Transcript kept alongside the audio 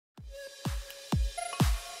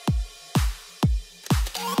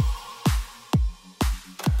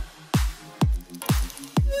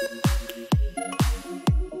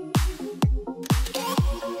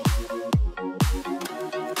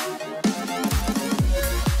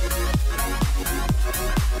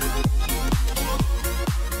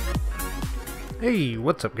Hey,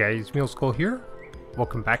 what's up guys, Muleskull here.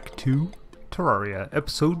 Welcome back to Terraria,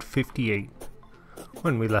 episode 58.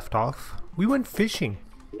 When we left off, we went fishing.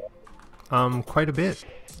 Quite a bit.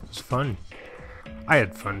 It was fun. I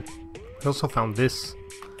had fun. We also found this.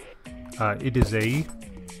 It is a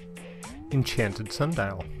enchanted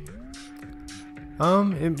sundial.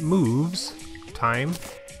 It moves time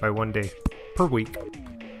by 1 day per week.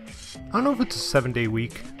 I don't know if it's a 7-day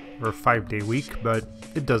week or a 5-day week, but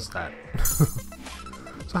it does that.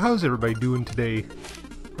 So how's everybody doing today?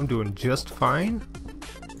 I'm doing just fine,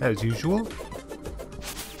 as usual. I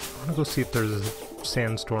want to go see if there's a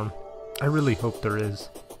sandstorm. I really hope there is.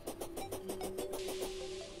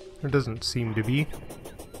 There doesn't seem to be,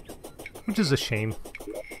 which is a shame.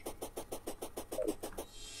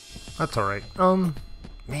 That's alright.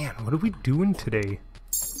 Man, what are we doing today?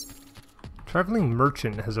 Traveling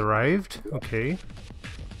merchant has arrived. Okay.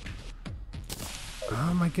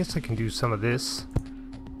 I guess I can do some of this.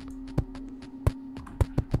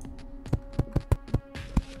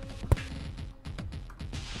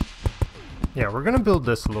 Yeah, we're gonna build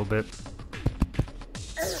this a little bit.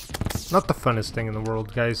 Not the funnest thing in the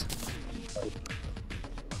world, guys.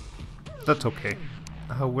 That's okay.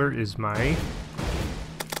 Where is my...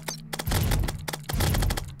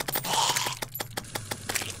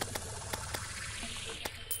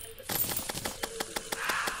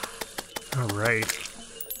 Alright.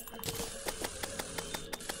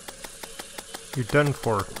 You're done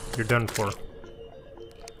for. You're done for.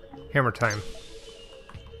 Hammer time.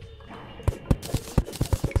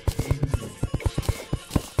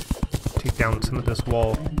 Take down some of this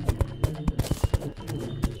wall.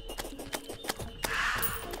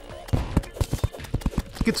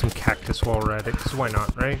 Let's get some cactus while we're at it, because why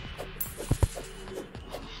not, right?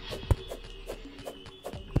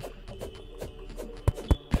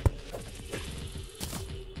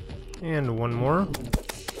 And one more.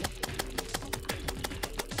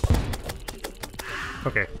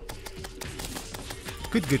 Okay.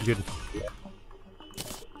 Good, good, good.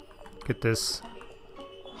 Get this.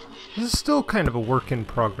 This is still kind of a work in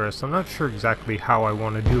progress. I'm not sure exactly how I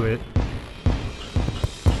want to do it.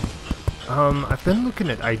 I've been looking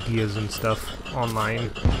at ideas and stuff online.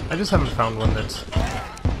 I just haven't found one that's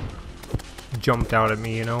jumped out at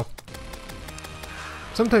me, you know?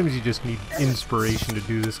 Sometimes you just need inspiration to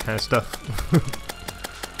do this kind of stuff.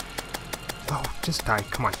 Oh, just die,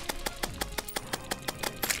 come on.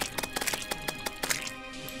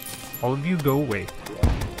 All of you go away.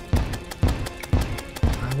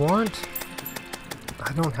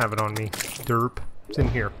 I don't have it on me. Derp. It's in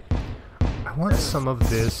here. I want some of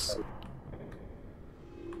this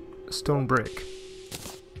stone brick.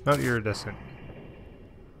 Not iridescent.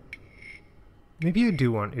 Maybe I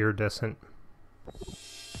do want iridescent.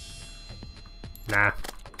 Nah.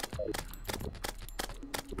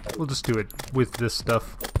 We'll just do it with this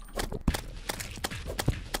stuff.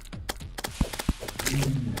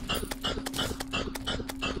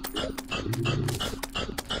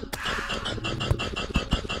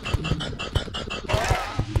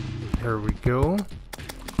 There we go.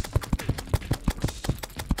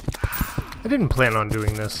 I didn't plan on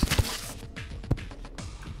doing this.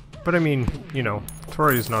 But I mean, you know,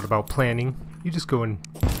 Terraria is not about planning. You just go and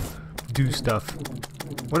do stuff.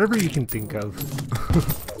 Whatever you can think of.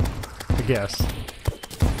 I guess.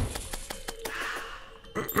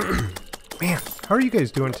 Man, how are you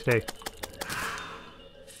guys doing today?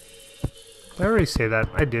 Did I already say that?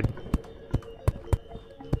 I did.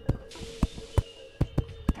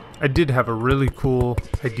 I did have a really cool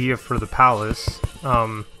idea for the palace.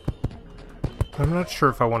 I'm not sure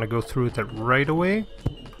if I want to go through with it right away.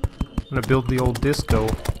 I'm gonna build the old disco.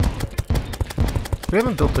 We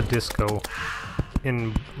haven't built a disco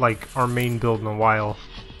in, like, our main build in a while.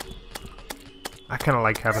 I kind of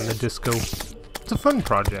like having the disco. It's a fun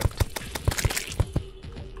project.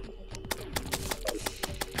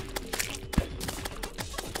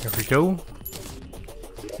 There we go.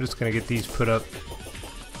 I'm just gonna get these put up.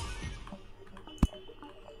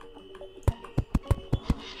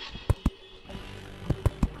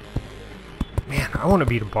 Man, I want to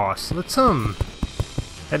beat a boss. Let's,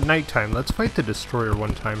 at nighttime, let's fight the destroyer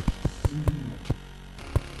one time.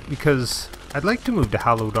 Because I'd like to move to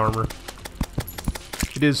Hallowed armor.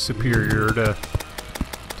 It is superior to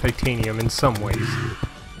titanium in some ways.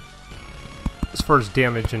 As far as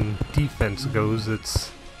damage and defense goes, it's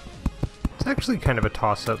actually kind of a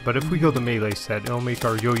toss-up, but if we go the melee set, it'll make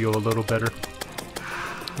our yo-yo a little better.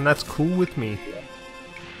 And that's cool with me.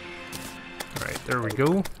 Alright, there we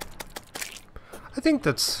go. I think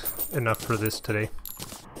that's enough for this today.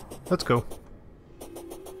 Let's go.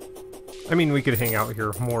 I mean, we could hang out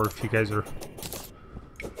here more if you guys are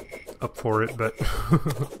up for it, but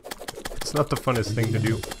it's not the funnest thing to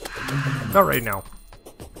do. Not right now.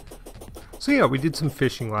 So yeah, we did some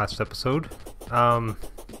fishing last episode.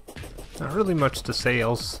 Not really much to say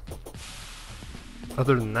else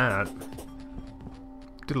other than that.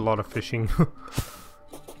 Did a lot of fishing.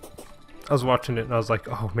 I was watching it and I was like,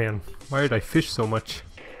 oh man, why did I fish so much?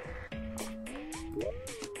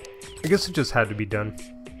 I guess it just had to be done.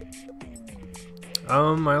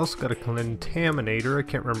 I also got a contaminator. I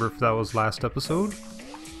can't remember if that was last episode.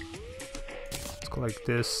 Let's go like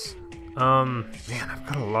this. Man, I've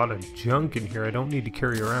got a lot of junk in here I don't need to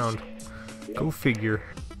carry around. Go figure.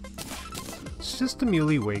 It's just a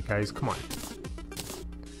muley way, guys. Come on.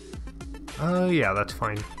 Yeah, that's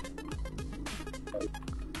fine.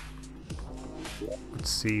 Let's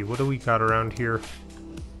see, what do we got around here?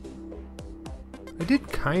 I did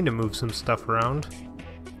kind of move some stuff around.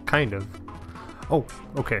 Kind of. Oh,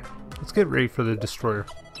 okay. Let's get ready for the destroyer.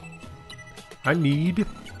 I need...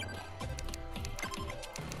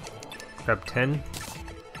 grab 10.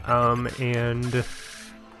 And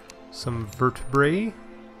some vertebrae.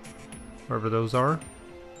 Wherever those are.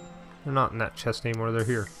 They're not in that chest anymore, they're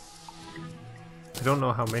here. I don't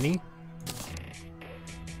know how many.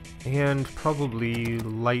 And probably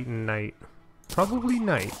light and night. Probably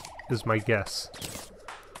night is my guess.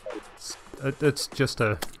 It's just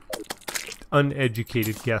a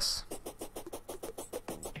uneducated guess.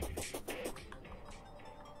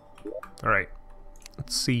 Alright.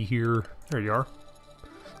 Let's see here. There you are.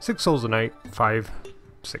 6 souls a night. 5.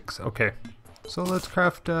 6. Okay. So let's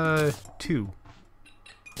craft 2.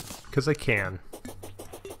 Because I can.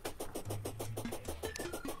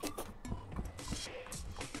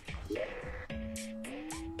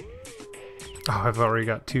 Oh, I've already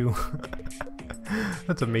got 2.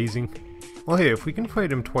 That's amazing. Well, hey, if we can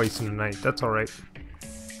fight him twice in a night, that's alright.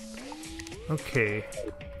 Okay.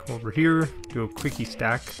 Come over here, do a quickie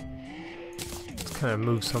stack. Let's kind of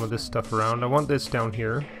move some of this stuff around. I want this down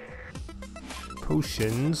here.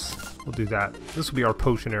 Potions. We'll do that. This will be our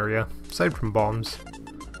potion area, aside from bombs.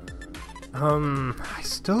 I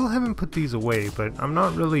still haven't put these away, but I'm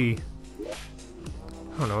not really...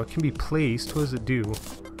 I don't know, it can be placed. What does it do?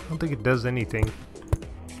 I don't think it does anything.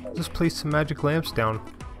 Just place some magic lamps down.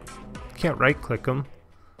 Can't right-click them.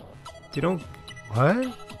 They don't...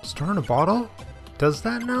 What? Star in a bottle? Does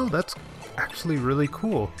that now? That's actually really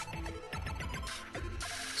cool.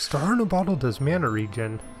 Star in a bottle does mana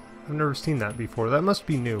regen. I've never seen that before. That must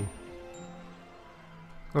be new.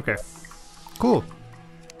 Okay. Cool.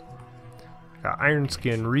 Got Iron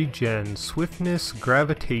Skin, Regen, Swiftness,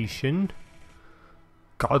 Gravitation,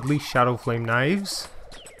 Godly Shadow Flame Knives,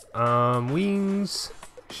 Wings,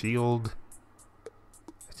 Shield.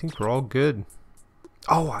 I think we're all good.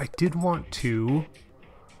 Oh, I did want to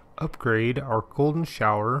upgrade our Golden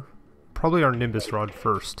Shower, probably our Nimbus Rod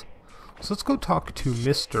first. So let's go talk to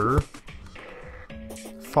Mr.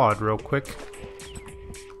 Fod real quick.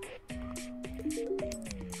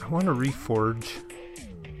 I want to reforge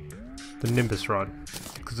the Nimbus Rod,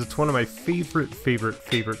 because it's one of my favorite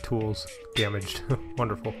tools. Damaged.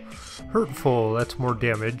 Wonderful. Hurtful, that's more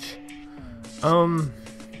damage.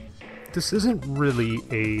 This isn't really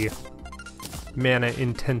a mana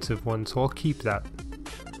intensive one, so I'll keep that.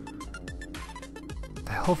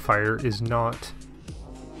 The Hellfire is not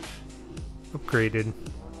upgraded.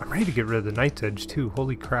 I'm ready to get rid of the Night's Edge too,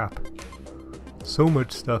 holy crap. So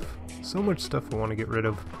much stuff. So much stuff I want to get rid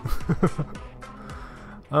of.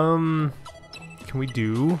 Can we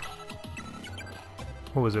do...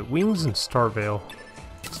 What was it? Wings and Starveil.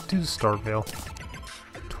 Let's do Starveil.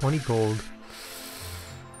 20 gold.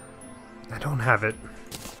 I don't have it.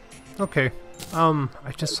 Okay.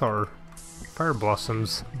 I just saw our Fire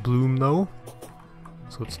Blossoms bloom though.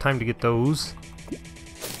 So it's time to get those.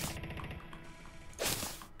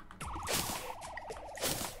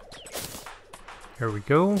 There we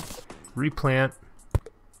go. Replant.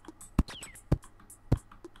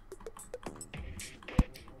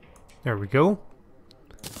 There we go.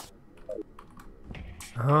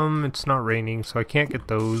 It's not raining, so I can't get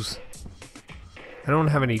those. I don't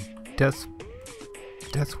have any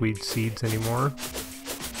deathweed seeds anymore.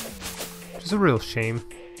 Which is a real shame.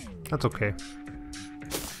 That's okay.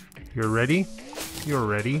 You're ready? You're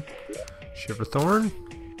ready. Shiverthorn.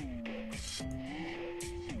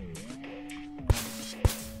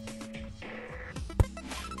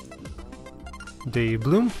 Day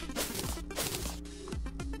bloom.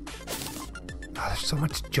 Oh, there's so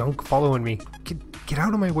much junk following me. Get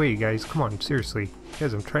out of my way, guys. Come on, seriously.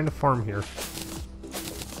 Guys, I'm trying to farm here.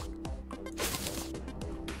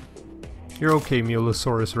 You're okay,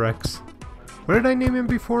 Mulesaurus Rex. What did I name him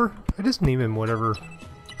before? I just named him whatever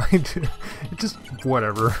I It just,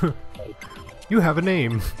 whatever. You have a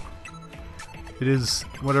name. It is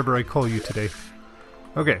whatever I call you today.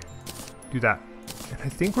 Okay, do that. And I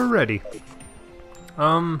think we're ready.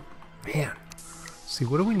 Man. See,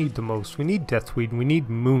 what do we need the most? We need Deathweed and we need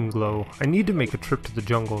Moonglow. I need to make a trip to the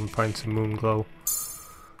jungle and find some Moonglow.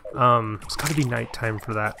 It's gotta be nighttime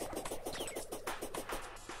for that.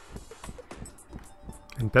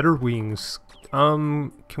 And better wings.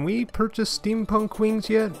 Can we purchase steampunk wings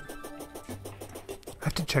yet? I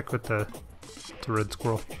have to check with the red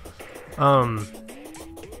squirrel.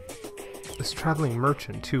 This traveling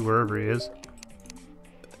merchant too, wherever he is.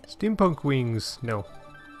 Steampunk wings, no.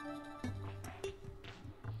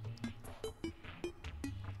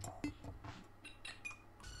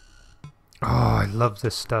 Oh, I love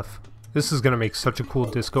this stuff. This is gonna make such a cool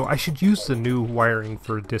disco. I should use the new wiring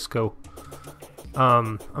for a disco.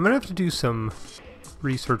 I'm gonna have to do some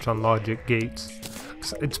research on logic gates.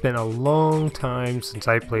 It's been a long time since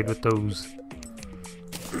I played with those.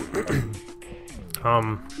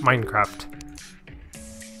 Minecraft.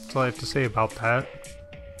 That's all I have to say about that.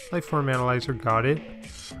 Lifeform analyzer, got it.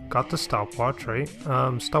 Got the stopwatch, right?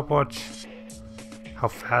 Stopwatch. How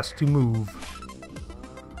fast to move.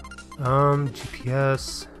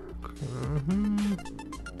 GPS.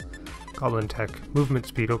 Goblin tech. Movement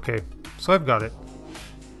speed, okay. So I've got it.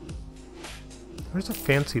 There's a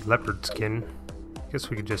fancy leopard skin. Guess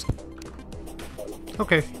we could just...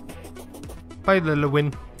 Okay. Bye,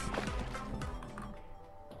 Lilywin.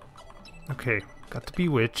 Okay, got the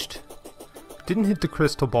Bewitched. Didn't hit the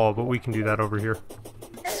crystal ball, but we can do that over here.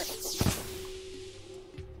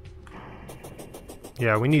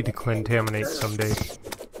 Yeah, we need to contaminate someday.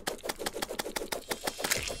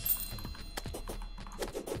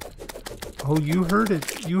 Oh, you heard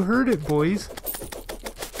it. You heard it, boys.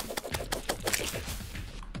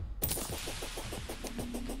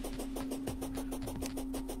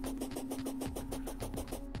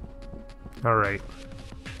 Alright.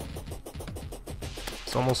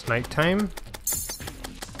 It's almost nighttime.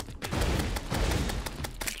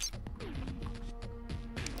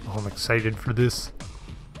 Oh, I'm excited for this.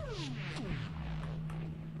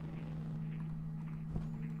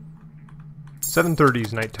 $7:30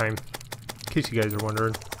 is nighttime. In case you guys are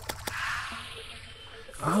wondering.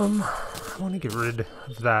 I want to get rid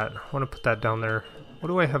of that. I want to put that down there. What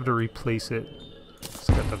do I have to replace it? It's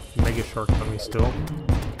got the Mega Shark on me still.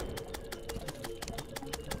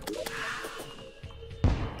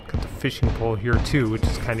 Got the fishing pole here too, which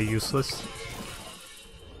is kind of useless.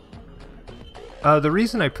 The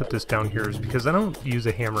reason I put this down here is because I don't use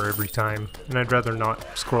a hammer every time, and I'd rather not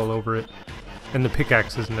scroll over it. And the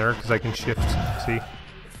pickaxe isn't there because I can shift, see?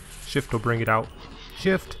 Shift will bring it out.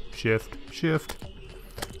 Shift, shift, shift.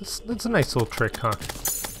 That's a nice little trick, huh?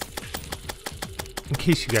 In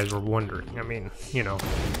case you guys were wondering, I mean, you know.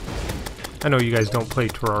 I know you guys don't play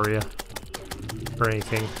Terraria or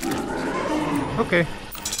anything. Okay.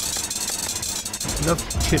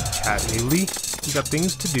 Enough chit-chat, Muley. We got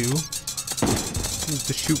things to do. Need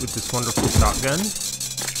to shoot with this wonderful shotgun.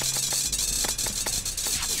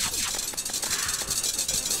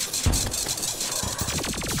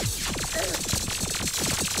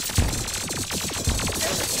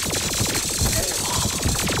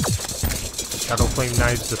 Shadow flame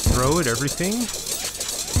knives to throw at everything.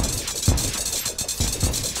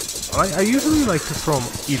 I usually like to throw them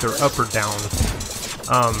either up or down,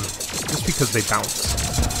 just because they bounce.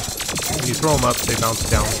 When you throw them up, they bounce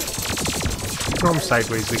down. If you throw them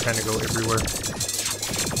sideways, they kind of go everywhere.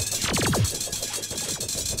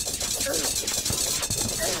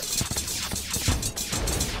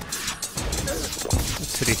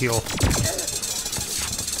 Let's hit a heal.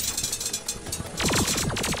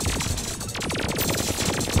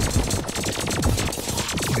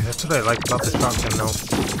 That's what I like about the shotgun, though.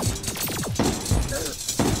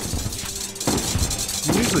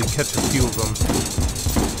 You usually catch a few of them.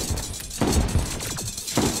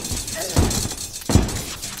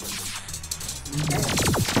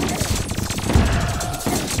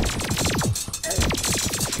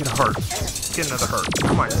 Get a heart. Get another heart.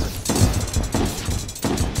 Come on.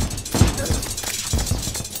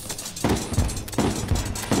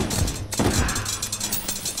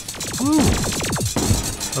 Woo!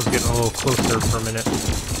 I was getting a little close there for a minute.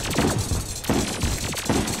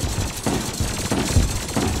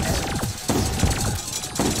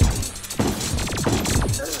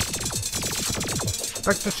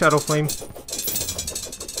 Back to Shadow Flame.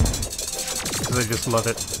 Because I just love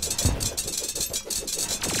it.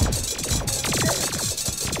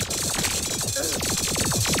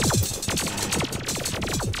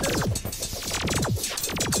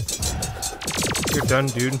 You're done,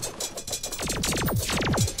 dude.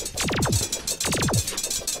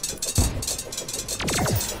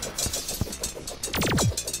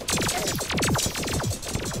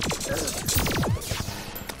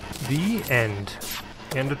 The end.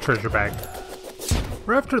 And a treasure bag.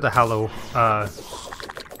 We're after the Hallowed,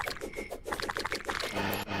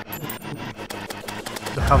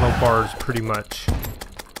 the Hallowed bars, pretty much.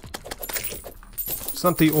 It's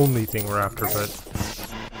not the only thing we're after, but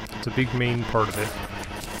it's a big main part of it.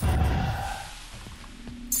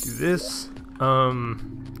 Do this.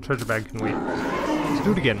 Treasure bag can wait. Let's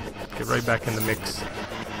do it again. Get right back in the mix.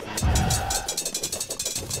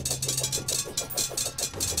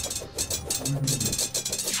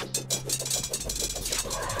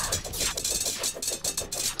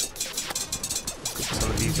 Get some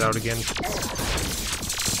of these out again.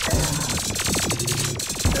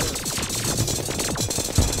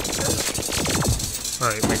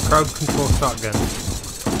 Alright, my crowd control shotgun.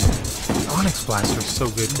 The Onyx Blaster is so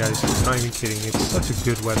good, guys. I'm not even kidding. It's such a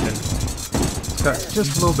good weapon. It's got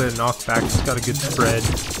just a little bit of knockback. It's got a good spread.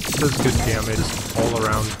 It does good damage. All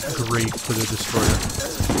around great for the Destroyer.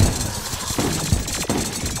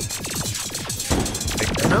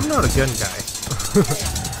 And I'm not a gun guy.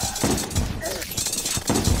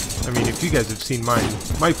 I mean, if you guys have seen my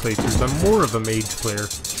playthroughs, I'm more of a mage player.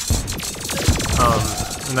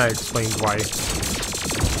 And I explained why.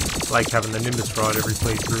 I like having the Nimbus Rod every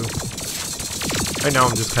playthrough. Right now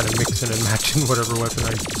I'm just kind of mixing and matching whatever weapon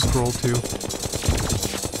I scroll to.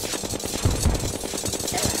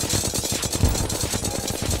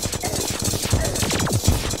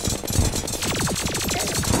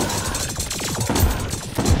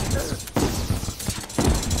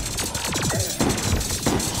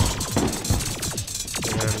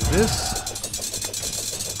 And this...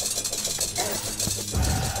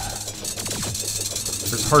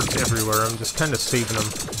 There's hearts everywhere. I'm just kind of saving them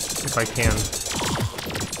if I can.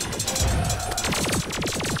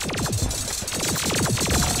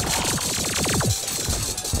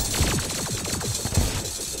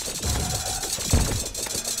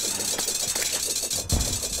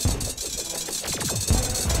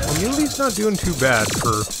 Well, Mule's not doing too bad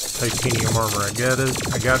for titanium armor. I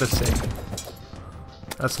gotta say,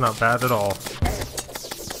 that's not bad at all.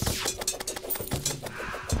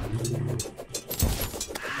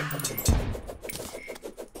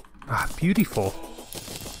 Ah, beautiful.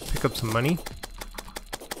 Pick up some money.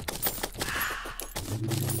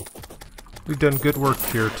 We've done good work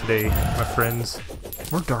here today, my friends.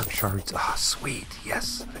 More dark shards. Ah, sweet.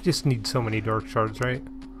 Yes. I just need so many dark shards, right?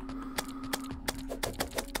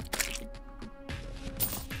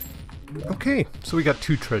 Okay, so we got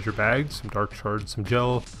 2 treasure bags, some dark shards, some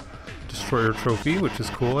gel, destroyer trophy, which is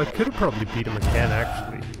cool. I could have probably beat him again,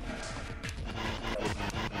 actually.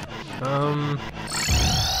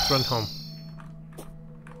 Let's run home.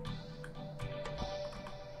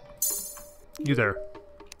 You there.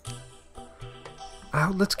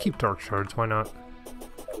 Let's keep dark shards, why not?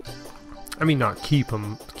 I mean, not keep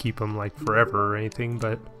them like forever or anything,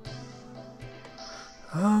 but...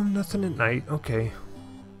 nothing at night, okay.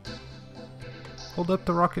 Hold up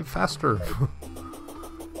the rocket faster.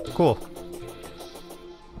 Cool.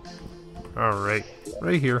 Alright,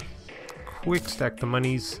 right here. Quick stack the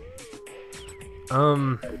monies.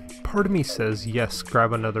 Part of me says, yes,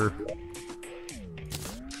 grab another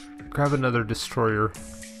destroyer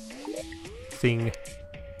thing.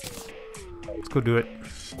 Let's go do it.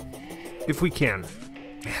 If we can.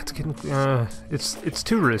 Yeah, it's getting, it's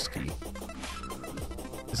too risky.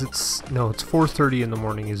 No, it's 4:30 in the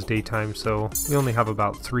morning is daytime, so we only have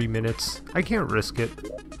about 3 minutes. I can't risk it.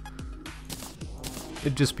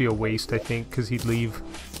 It'd just be a waste, I think, because he'd leave.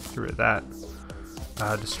 Get rid of that.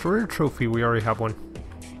 Destroyer trophy, we already have one.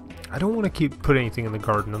 I don't want to put anything in the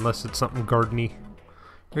garden unless it's something gardeny.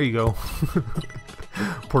 There you go.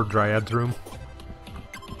 Poor Dryad's room.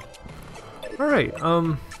 Alright,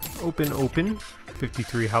 open.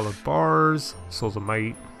 53 hallowed bars, souls of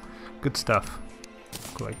might. Good stuff.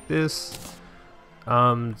 Go like this.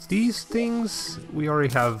 These things, we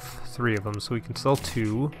already have 3 of them, so we can sell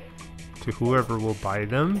 2 to whoever will buy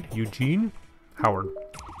them. Eugene, Howard.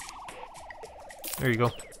 There you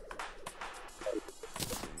go.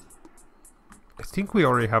 I think we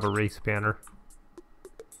already have a Wraith banner.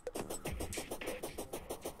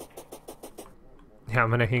 Yeah, I'm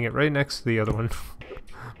gonna hang it right next to the other one.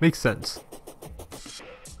 Makes sense.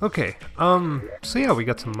 Okay, so yeah, we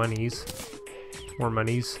got some monies. More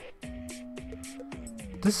monies.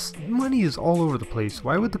 This money is all over the place.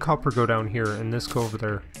 Why would the copper go down here and this go over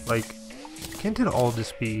there? Like, can't it all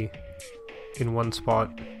just be in one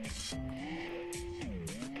spot?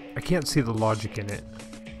 I can't see the logic in it.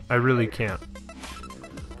 I really can't.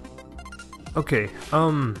 Okay,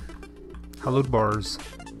 hallowed bars.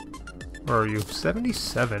 Where are you?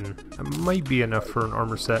 77. That might be enough for an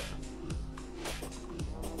armor set.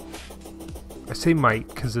 I say might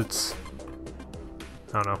because it's...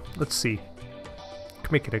 I don't know. Let's see.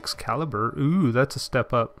 Can make it Excalibur. Ooh, that's a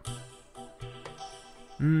step up.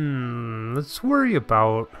 Let's worry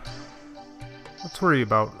about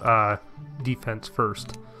defense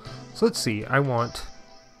first. So let's see. I want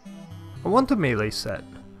the melee set.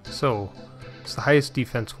 So it's the highest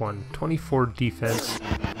defense one. 24 defense.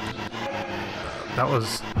 That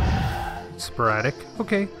was sporadic.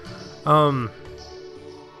 Okay. The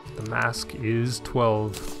mask is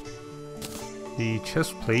 12. The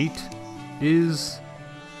chest plate is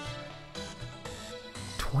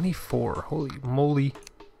 24. Holy moly.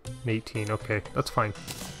 18. Okay, that's fine.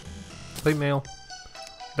 Plate mail,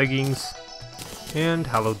 leggings, and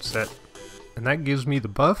hallowed set. And that gives me the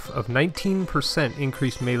buff of 19%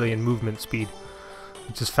 increased melee and movement speed,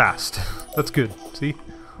 which is fast. That's good. See?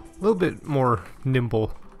 A little bit more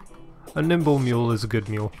nimble. A nimble mule is a good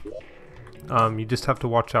mule. You just have to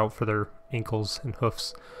watch out for their ankles and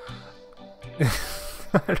hoofs.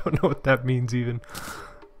 I don't know what that means even.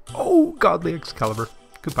 Oh, godly Excalibur.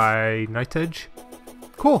 Goodbye, Night's Edge.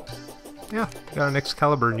 Cool. Yeah, got an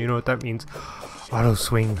Excalibur and you know what that means. Auto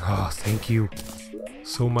swing. Oh, thank you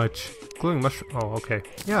so much. Glowing mushroom. Oh, okay.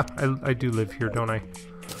 Yeah, I do live here, don't I?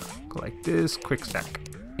 Go like this. Quick stack.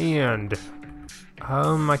 And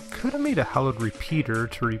I could have made a hallowed repeater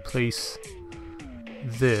to replace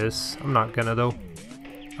this. I'm not gonna though.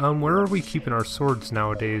 Where are we keeping our swords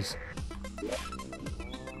nowadays?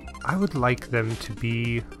 I would like them to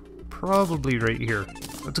be probably right here.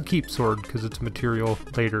 It's a keep sword because it's material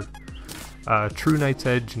later. True Night's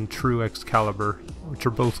Edge and True Excalibur, which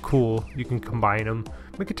are both cool. You can combine them.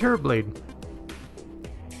 Make a Terra Blade.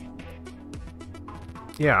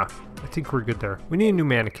 Yeah, I think we're good there. We need a new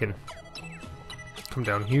mannequin. Come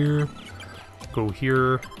down here. Go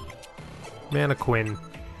here. Mannequin.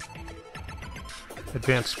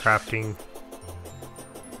 Advanced crafting.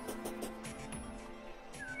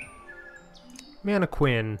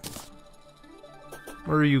 Mannequin.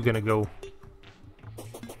 Where are you gonna go?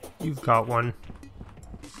 You've got one.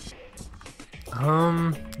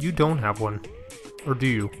 You don't have one. Or do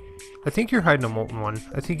you? I think you're hiding a molten one.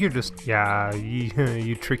 I think you're just... Yeah,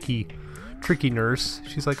 you tricky nurse.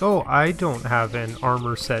 She's like, oh, I don't have an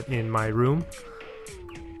armor set in my room.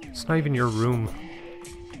 It's not even your room.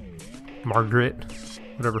 Margaret.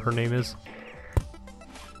 Whatever her name is.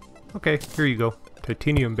 Okay, here you go.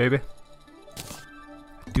 Titanium, baby.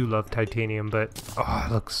 I do love titanium, but... Oh,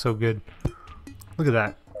 it looks so good. Look at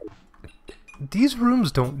that. These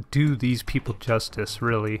rooms don't do these people justice,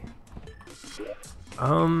 really.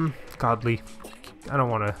 Godly. I don't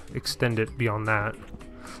want to extend it beyond that.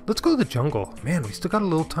 Let's go to the jungle. Man, we still got a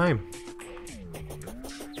little time.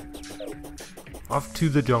 Off to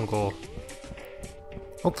the jungle.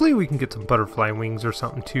 Hopefully we can get some butterfly wings or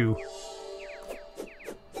something too.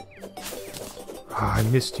 Ah, I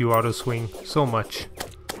missed you, Auto Swing, so much.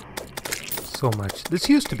 So much. This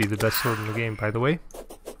used to be the best sword in the game, by the way.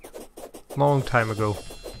 Long time ago.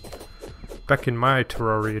 Back in my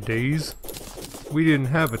Terraria days, we didn't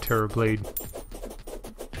have a Terra Blade.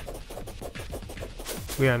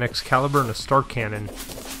 We had an Excalibur and a Star Cannon.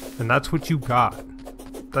 And that's what you got.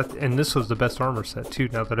 And this was the best armor set too,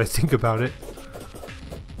 now that I think about it.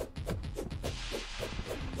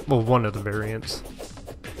 Well, one of the variants.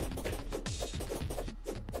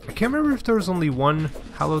 I can't remember if there was only one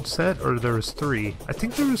Hallowed set or there was 3. I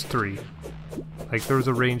think there was 3. Like there was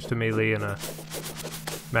a ranged, a melee, and a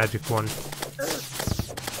magic one.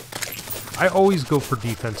 I always go for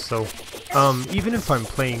defense though. Even if I'm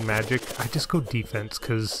playing magic, I just go defense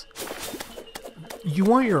because you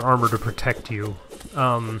want your armor to protect you.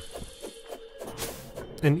 And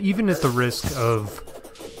even at the risk of...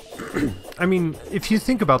 I mean, if you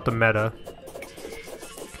think about the meta,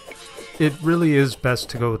 it really is best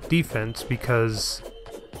to go with defense because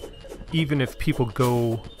even if people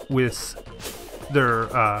go with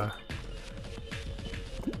their,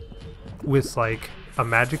 with like a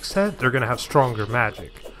magic set, they're gonna have stronger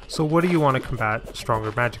magic. So what do you want to combat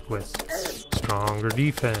stronger magic with? Stronger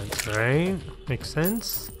defense, right? Makes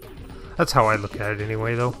sense? That's how I look at it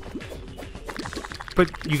anyway, though.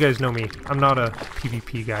 But you guys know me. I'm not a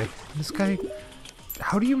PvP guy. This guy...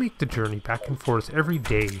 How do you make the journey back and forth every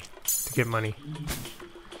day to get money?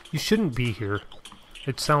 You shouldn't be here.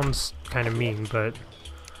 It sounds kind of mean, but...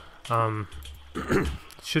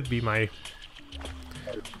 should be my...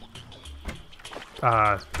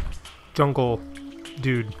 jungle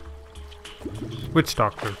dude Witch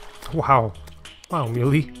Doctor. Wow. Wow,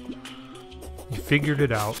 Muley. You figured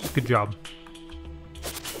it out. Good job.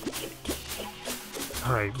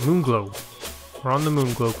 Alright, Moonglow. We're on the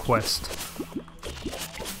Moonglow quest.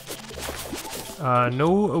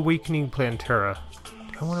 No Awakening Plantera.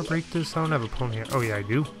 Do I want to break this? I don't have a pony. Oh yeah, I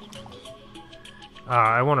do.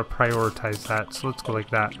 I want to prioritize that, so let's go like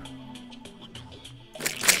that.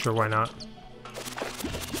 Sure, why not?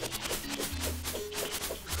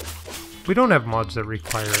 We don't have mods that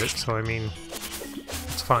require it, so I mean,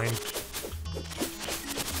 it's fine.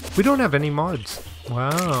 We don't have any mods.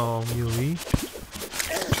 Wow, Muley.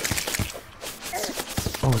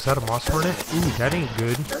 Oh, is that a moss hornet? Ooh, that ain't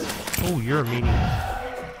good. Oh, you're a meanie.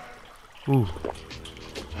 Ooh.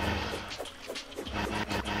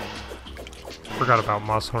 Forgot about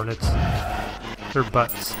moss hornets. They're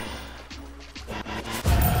butts.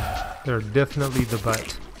 They're definitely the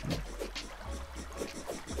butt.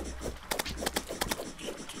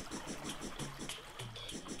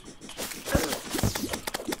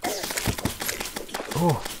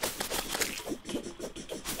 Oh.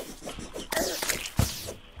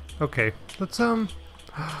 Okay, let's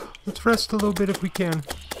rest a little bit if we can.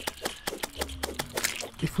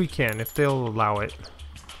 If we can, if they'll allow it.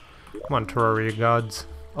 Come on, Terraria gods,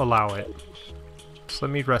 allow it. Just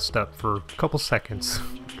let me rest up for a couple seconds.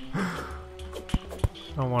 I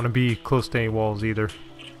don't want to be close to any walls either.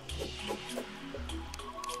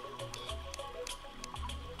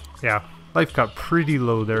 Yeah, life got pretty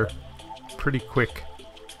low there. Pretty quick.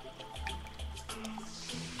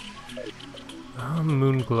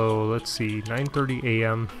 Moonglow, let's see, 9:30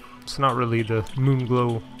 a.m. It's not really the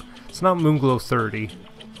Moonglow. It's not Moonglow 30.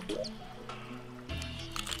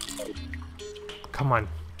 Come on.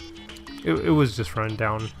 It was just run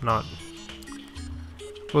down, not...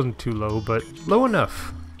 It wasn't too low, but low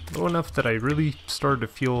enough. Low enough that I really started to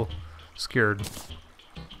feel scared.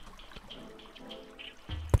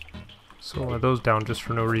 So those down just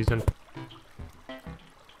for no reason.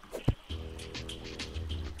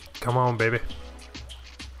 Come on, baby.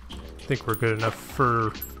 I think we're good enough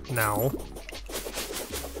for now.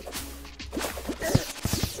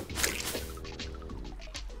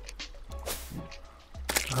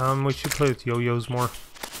 We should play with yo-yos more.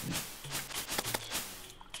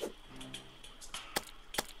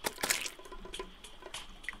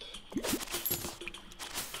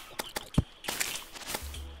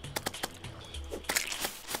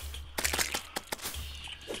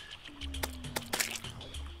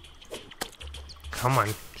 Come on,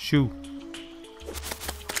 shoo.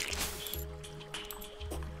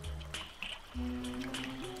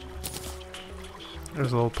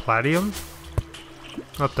 There's a little palladium.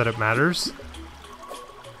 Not that it matters.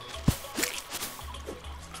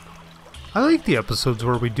 I like the episodes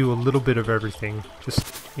where we do a little bit of everything. Just,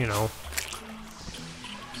 you know,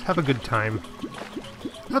 just have a good time.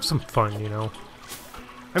 Have some fun, you know.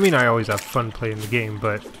 I mean, I always have fun playing the game,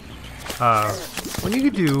 but when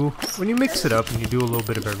you mix it up and you do a little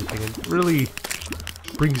bit of everything, it really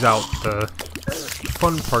brings out the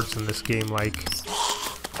fun parts in this game, like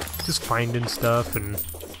just finding stuff and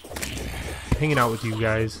hanging out with you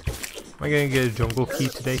guys. Am I gonna get a jungle key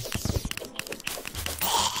today?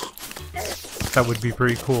 That would be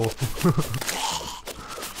pretty cool.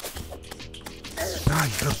 Ah,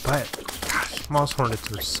 you're a butt. Gosh, moss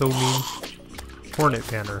hornets are so mean. Hornet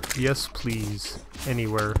banner. Yes, please.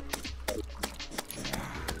 Anywhere.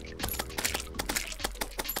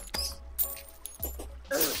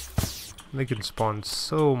 They can spawn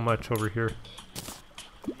so much over here.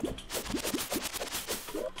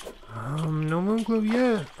 No Moonglow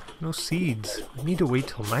yet. No seeds. I need to wait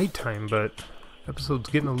till nighttime, but episode's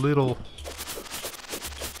getting a little...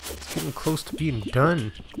 It's getting close to being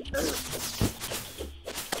done.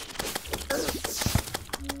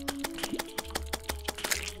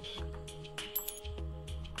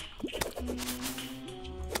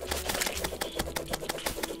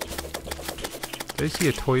 Did I see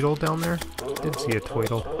a Toidle down there? I did see a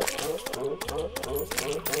Toidle.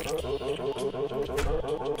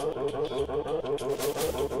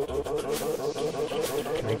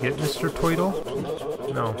 Can I get Mr. Toidle?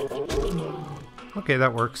 No. Okay,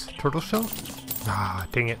 that works. Turtle shell? Ah,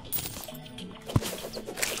 dang it.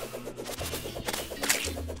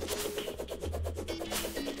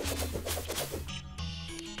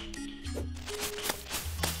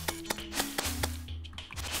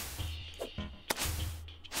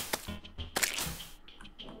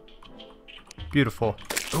 Beautiful.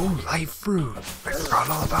 Oh, life fruit! I forgot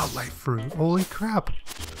all about life fruit. Holy crap!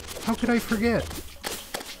 How could I forget?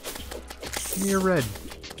 Give me your red.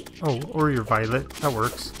 Oh, or your violet. That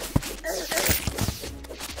works.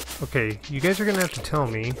 Okay, you guys are gonna have to tell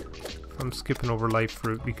me if I'm skipping over life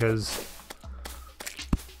fruit because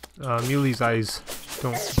Muley's eyes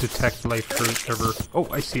don't detect life fruit ever. Oh,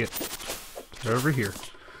 I see it. It's right over here.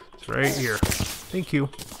 It's right here. Thank you.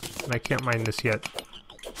 And I can't mine this yet.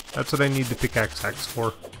 That's what I need the pickaxe axe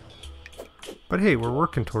for. But hey, we're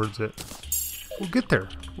working towards it. We'll get there.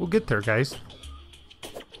 We'll get there, guys.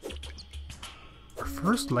 Our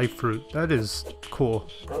first life fruit. That is cool.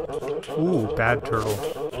 Ooh, bad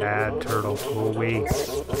turtle. Bad turtle. Go away.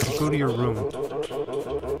 Go to your room.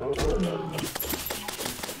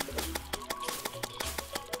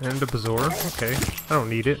 And a bazaar. Okay. I don't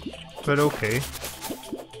need it, but okay.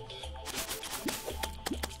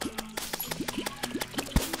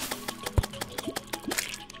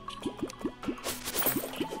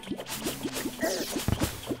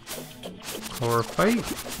 Chlorophyte.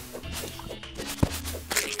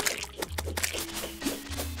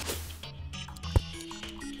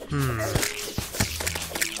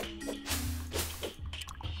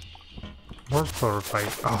 More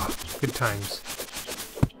chlorophyte. Oh, good times.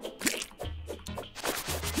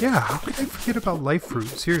 Yeah, how could I forget about life fruit?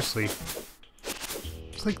 Seriously.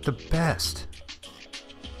 It's like the best.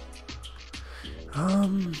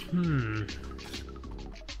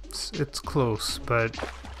 It's close, but...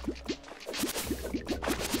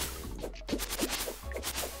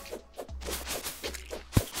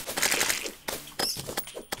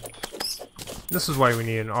 This is why we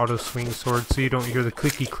need an auto swing sword, so you don't hear the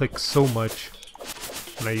clicky click so much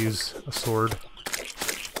when I use a sword.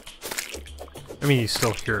 I mean, you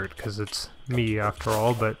still hear it because it's me after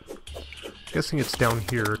all, but I'm guessing it's down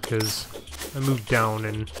here because I moved down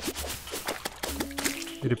and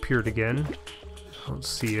it appeared again. I don't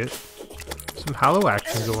see it. Some Hallowed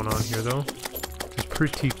action going on here though. It's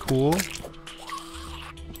pretty cool.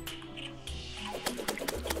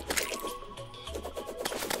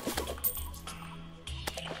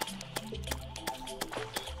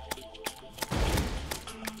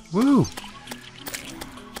 Woo!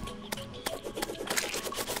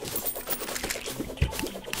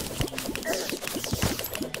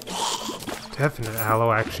 Definite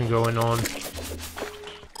Hallowed action going on.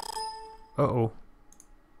 Uh-oh.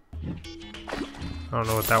 I don't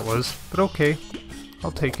know what that was, but okay.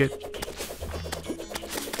 I'll take it.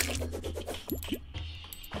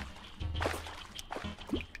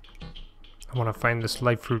 I want to find this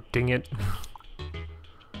life fruit, dang it.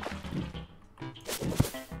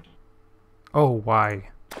 Oh, why?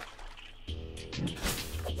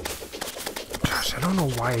 Gosh, I don't know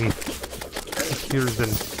why this here's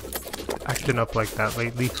been acting up like that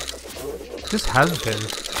lately. Just has been.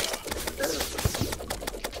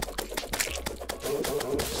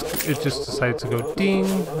 It just decides to go, ding,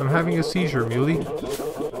 I'm having a seizure, Muley.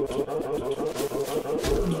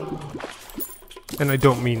 And I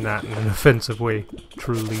don't mean that in an offensive way,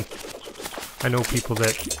 truly. I know people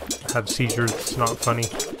that have seizures, it's not funny.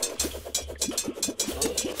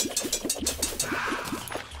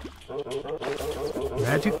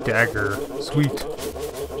 Magic dagger. Sweet.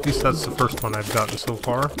 At least that's the first one I've gotten so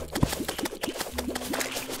far.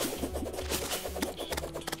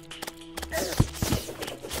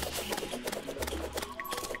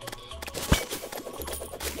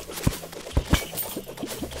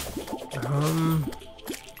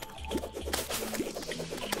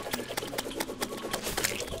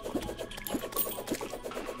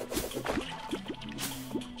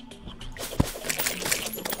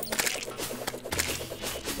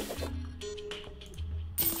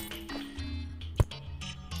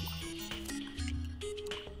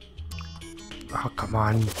 Oh, come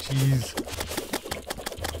on, jeez.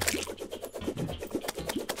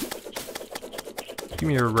 Give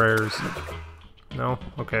me your rares. No?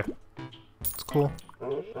 Okay. It's cool.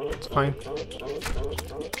 It's fine.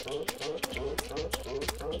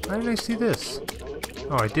 How did I see this?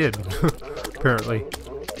 Oh, I did. Apparently.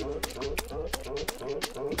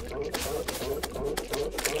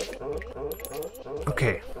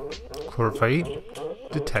 Okay. Chlorophyte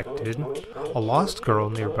detected. A lost girl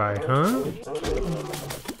nearby, huh?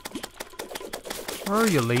 Where are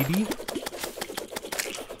you, lady?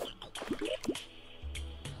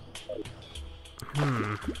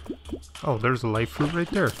 Oh, there's a life fruit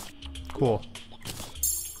right there. Cool.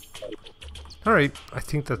 Alright, I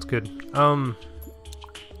think that's good. Do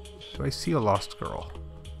I see a lost girl?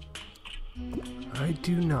 I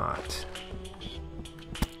do not.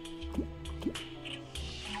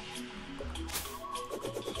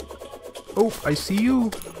 Oh, I see you!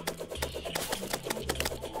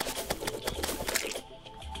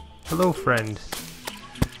 Hello, friend.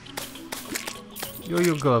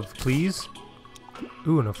 Yo-yo glove, please.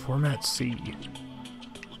 Ooh, and a format C.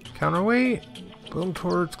 Counterweight. Bone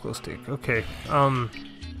torch, glow stick. Okay. How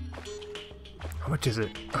much is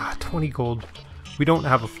it? 20 gold. We don't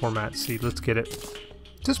have a format C. Let's get it.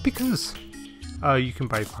 Just because. You can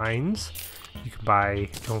buy vines. You can buy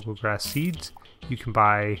jungle grass seeds. You can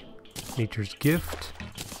buy nature's gift.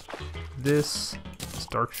 This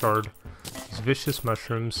dark shard. These vicious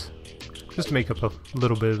mushrooms. Just to make up a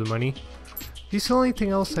little bit of the money. Do you sell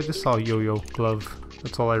anything else? I just saw a yo-yo glove.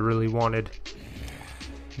 That's all I really wanted.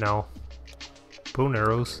 No. Bone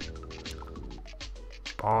arrows.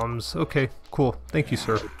 Bombs. Okay, cool. Thank you,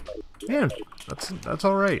 sir. Man, that's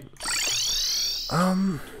all right.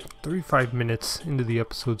 35 minutes into the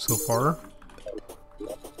episode so far.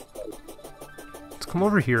 Let's come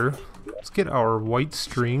over here. Let's get our white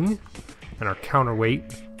string and our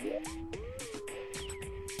counterweight.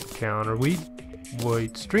 Counterweight,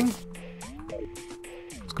 white string.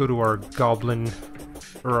 Let's go to our goblin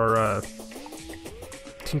or our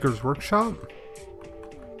Tinker's Workshop.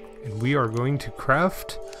 And we are going to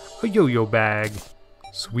craft a yo-yo bag.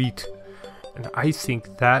 Sweet. And I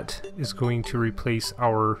think that is going to replace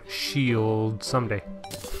our shield someday.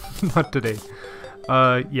 Not today.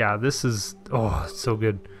 Yeah, this is... oh, it's so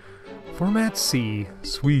good. Format C.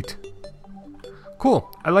 Sweet.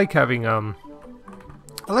 Cool. I like having, I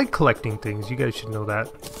like collecting things. You guys should know that.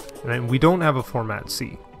 And we don't have a format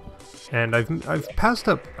C. And I've passed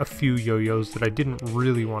up a few yo-yos that I didn't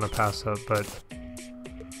really want to pass up,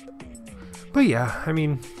 But yeah, I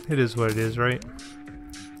mean, it is what it is, right?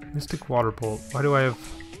 Mystic Water Bolt. Why do I have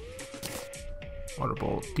Water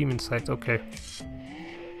Bolt? Demon Sight. Okay.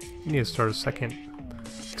 You need to start a second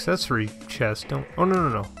accessory chest. Don't. Oh,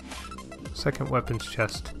 no. Second weapons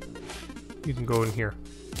chest. You can go in here.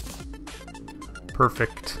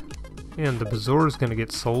 Perfect. And the Bazaar is going to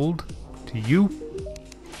get sold to you.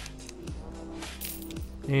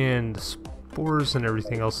 And the spores and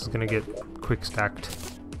everything else is going to get quick stacked.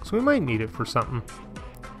 So we might need it for something.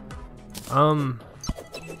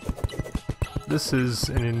 This is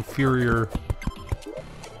an inferior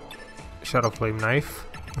Shadow Flame knife.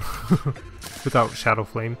 Without Shadow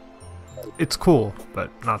Flame. It's cool, but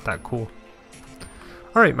not that cool.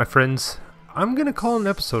 Alright, my friends. I'm going to call it an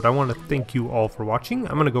episode. I want to thank you all for watching.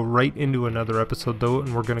 I'm going to go right into another episode, though,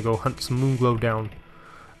 and we're going to go hunt some Moonglow down.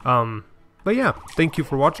 But yeah, thank you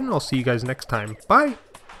for watching. I'll see you guys next time. Bye!